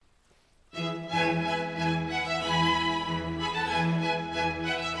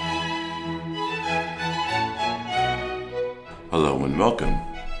Hello and welcome.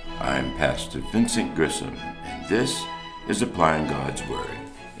 I'm Pastor Vincent Grissom, and this is Applying God's Word,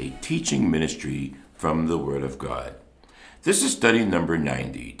 a teaching ministry from the Word of God. This is study number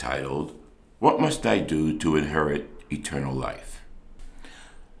 90, titled, What Must I Do to Inherit Eternal Life?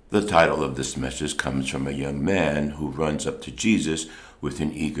 The title of this message comes from a young man who runs up to Jesus with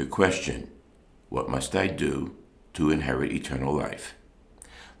an eager question. What must I do to inherit eternal life?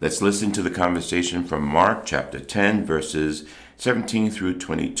 Let's listen to the conversation from Mark chapter 10, verses 17 through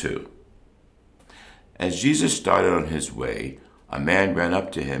 22. As Jesus started on his way, a man ran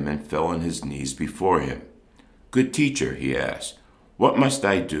up to him and fell on his knees before him. Good teacher, he asked, what must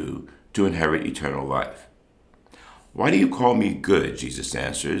I do to inherit eternal life? Why do you call me good? Jesus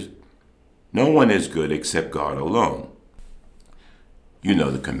answered. No one is good except God alone. You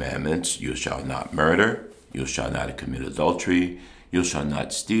know the commandments. You shall not murder. You shall not commit adultery. You shall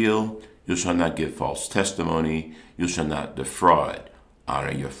not steal. You shall not give false testimony. You shall not defraud.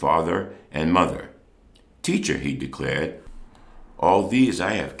 Honor your father and mother. Teacher, he declared, all these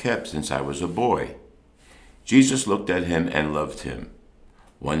I have kept since I was a boy. Jesus looked at him and loved him.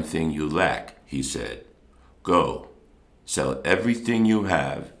 One thing you lack, he said. Go, sell everything you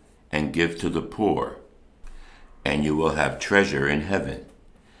have and give to the poor, and you will have treasure in heaven.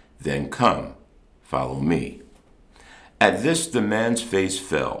 Then come, follow me. At this the man's face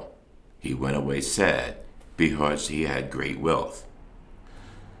fell. He went away sad, because he had great wealth.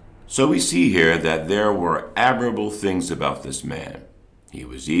 So we see here that there were admirable things about this man. He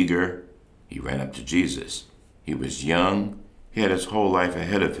was eager. He ran up to Jesus. He was young. He had his whole life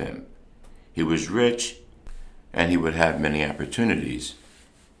ahead of him. He was rich, and he would have many opportunities.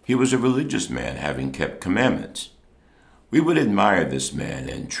 He was a religious man, having kept commandments. We would admire this man,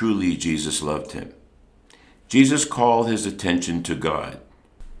 and truly Jesus loved him. Jesus called his attention to God.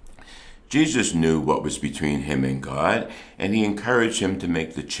 Jesus knew what was between him and God, and he encouraged him to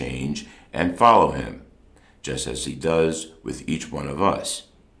make the change and follow him, just as he does with each one of us.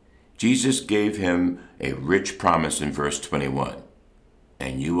 Jesus gave him a rich promise in verse 21,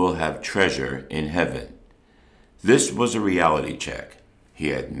 and you will have treasure in heaven. This was a reality check. He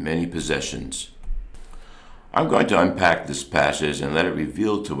had many possessions. I'm going to unpack this passage and let it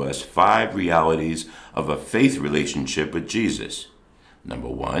reveal to us 5 realities of a faith relationship with Jesus. Number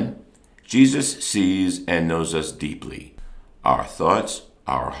 1, Jesus sees and knows us deeply, our thoughts,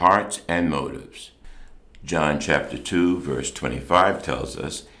 our hearts, and motives. John chapter 2, verse 25 tells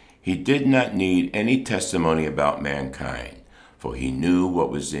us, he did not need any testimony about mankind, for he knew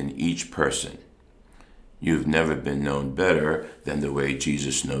what was in each person. You've never been known better than the way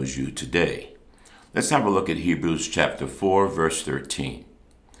Jesus knows you today. Let's have a look at Hebrews chapter 4, verse 13.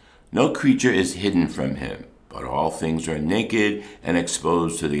 No creature is hidden from him, but all things are naked and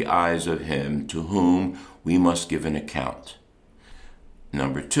exposed to the eyes of him to whom we must give an account.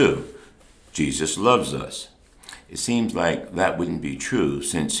 Number 2, Jesus loves us. It seems like that wouldn't be true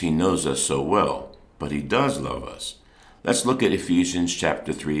since he knows us so well, but he does love us. Let's look at Ephesians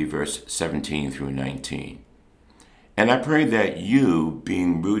chapter 3, verse 17 through 19. And I pray that you,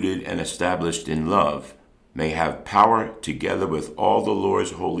 being rooted and established in love, may have power together with all the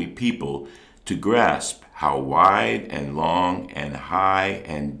Lord's holy people to grasp how wide and long and high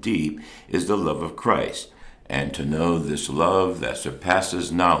and deep is the love of Christ, and to know this love that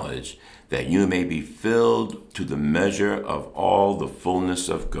surpasses knowledge, that you may be filled to the measure of all the fullness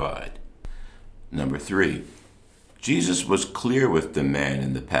of God. Number 3, Jesus was clear with the man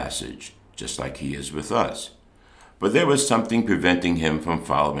in the passage, just like he is with us. But there was something preventing him from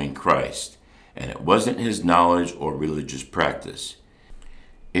following Christ, and it wasn't his knowledge or religious practice.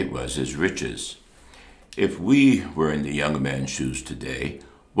 It was his riches. If we were in the young man's shoes today,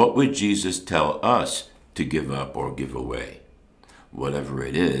 what would Jesus tell us to give up or give away? Whatever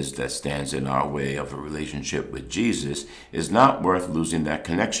it is that stands in our way of a relationship with Jesus is not worth losing that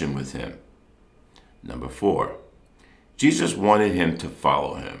connection with him. Number 4, Jesus wanted him to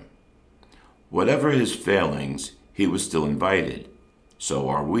follow him. Whatever his failings, he was still invited. So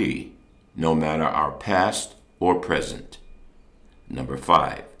are we, no matter our past or present. Number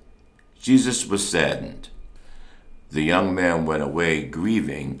 5, Jesus was saddened. The young man went away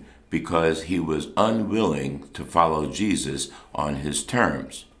grieving because he was unwilling to follow Jesus on his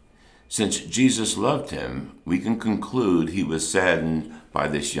terms. Since Jesus loved him, we can conclude he was saddened by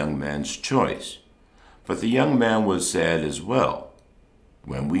this young man's choice. But the young man was sad as well.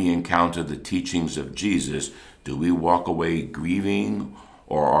 When we encounter the teachings of Jesus, do we walk away grieving,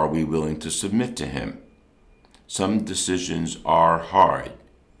 or are we willing to submit to him? Some decisions are hard.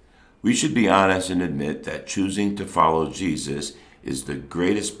 We should be honest and admit that choosing to follow Jesus is the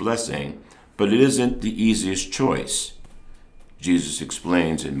greatest blessing, but it isn't the easiest choice. Jesus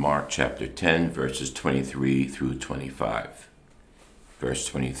explains in Mark chapter 10, verses 23 through 25. Verse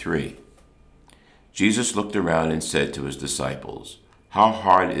 23. Jesus looked around and said to his disciples, "How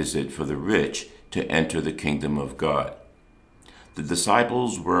hard is it for the rich to enter the kingdom of God?" The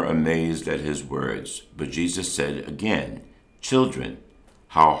disciples were amazed at his words, but Jesus said again, "Children,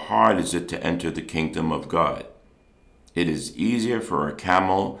 how hard is it to enter the kingdom of God? It is easier for a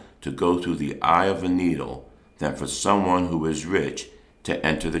camel to go through the eye of a needle than for someone who is rich to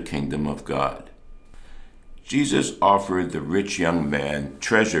enter the kingdom of God." Jesus offered the rich young man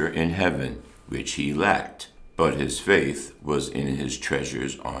treasure in heaven, which he lacked, but his faith was in his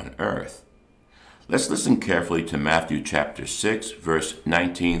treasures on earth. Let's listen carefully to Matthew chapter 6, verse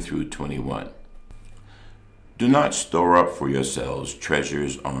 19 through 21. "Do not store up for yourselves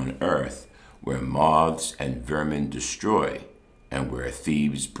treasures on earth, where moths and vermin destroy, and where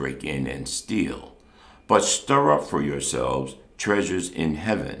thieves break in and steal. But store up for yourselves treasures in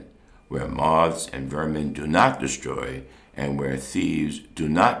heaven, where moths and vermin do not destroy, and where thieves do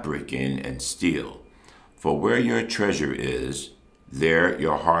not break in and steal. For where your treasure is, there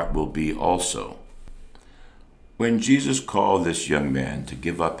your heart will be also." When Jesus called this young man to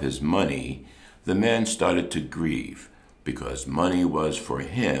give up his money, the man started to grieve, because money was for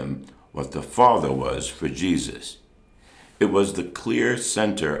him what the Father was for Jesus. It was the clear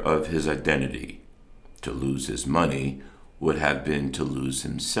center of his identity. To lose his money would have been to lose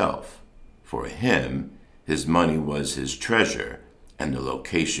himself. For him, his money was his treasure and the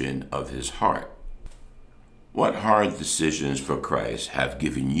location of his heart. What hard decisions for Christ have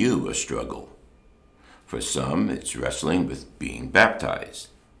given you a struggle? For some, it's wrestling with being baptized.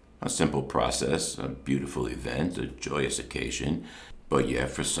 A simple process, a beautiful event, a joyous occasion, but yet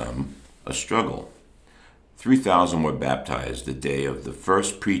for some, a struggle. 3,000 were baptized the day of the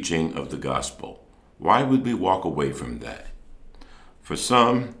first preaching of the gospel. Why would we walk away from that? For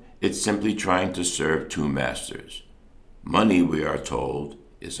some, it's simply trying to serve two masters. Money, we are told,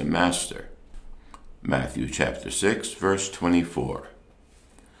 is a master. Matthew chapter 6, verse 24.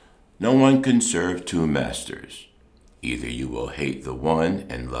 "No one can serve two masters. Either you will hate the one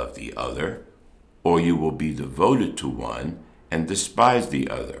and love the other, or you will be devoted to one and despise the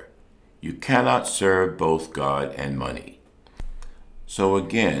other. You cannot serve both God and money." So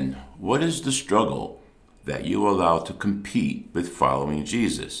again, what is the struggle that you allow to compete with following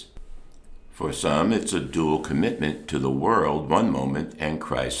Jesus? For some, it's a dual commitment to the world one moment and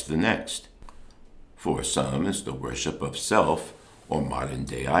Christ the next. For some, it's the worship of self or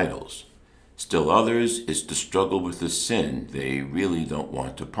modern-day idols. Still others, it's the struggle with the sin they really don't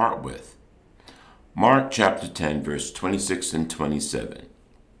want to part with. Mark chapter 10, verse 26 and 27.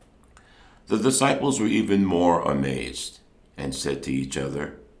 The disciples were even more amazed and said to each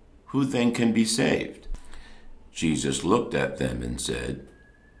other, "Who then can be saved?" Jesus looked at them and said,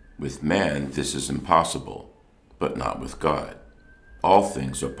 "With man this is impossible, but not with God. All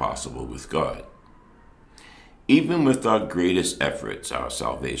things are possible with God." Even with our greatest efforts, our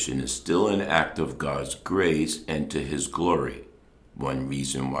salvation is still an act of God's grace and to his glory. One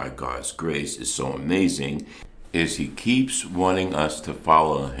reason why God's grace is so amazing is he keeps wanting us to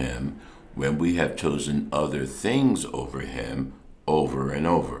follow him when we have chosen other things over him over and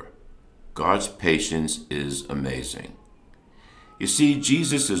over. God's patience is amazing. You see,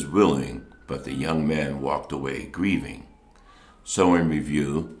 Jesus is willing, but the young man walked away grieving. So in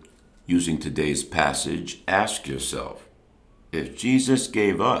review, using today's passage, ask yourself, if Jesus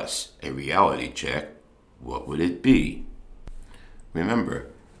gave us a reality check, what would it be? Remember,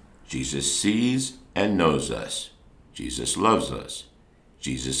 Jesus sees and knows us. Jesus loves us.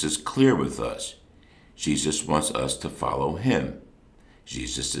 Jesus is clear with us. Jesus wants us to follow him.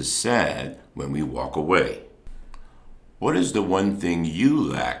 Jesus is sad when we walk away. What is the one thing you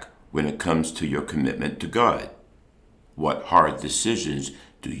lack when it comes to your commitment to God? What hard decisions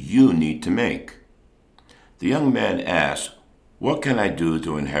do you need to make? The young man asked, "What can I do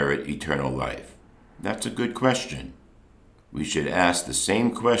to inherit eternal life?" That's a good question. We should ask the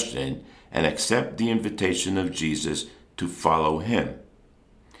same question and accept the invitation of Jesus to follow him.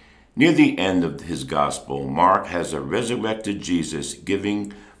 Near the end of his gospel, Mark has a resurrected Jesus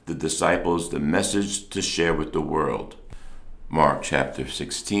giving the disciples the message to share with the world. Mark chapter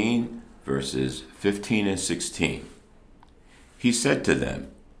 16, verses 15 and 16. He said to them,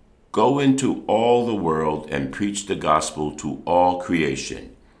 "Go into all the world and preach the gospel to all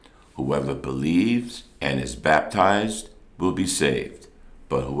creation. Whoever believes and is baptized will be saved,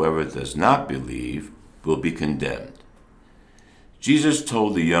 but whoever does not believe will be condemned." Jesus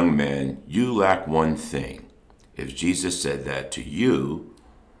told the young man, "You lack one thing." If Jesus said that to you,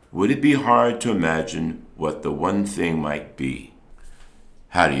 would it be hard to imagine what the one thing might be?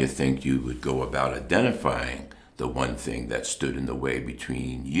 How do you think you would go about identifying the one thing that stood in the way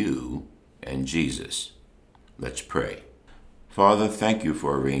between you and Jesus? Let's pray. Father, thank you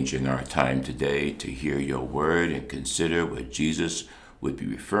for arranging our time today to hear your word and consider what Jesus would be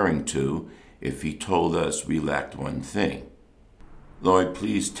referring to if he told us we lacked one thing. Lord,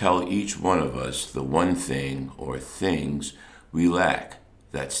 please tell each one of us the one thing or things we lack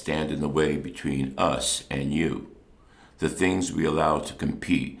that stand in the way between us and you, the things we allow to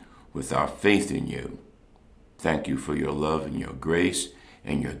compete with our faith in you. Thank you for your love and your grace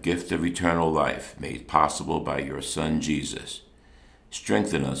and your gift of eternal life made possible by your Son, Jesus.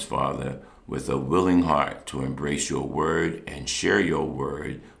 Strengthen us, Father, with a willing heart to embrace your word and share your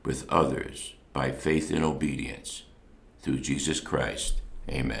word with others by faith and obedience. Through Jesus Christ,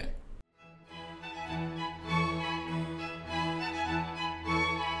 amen.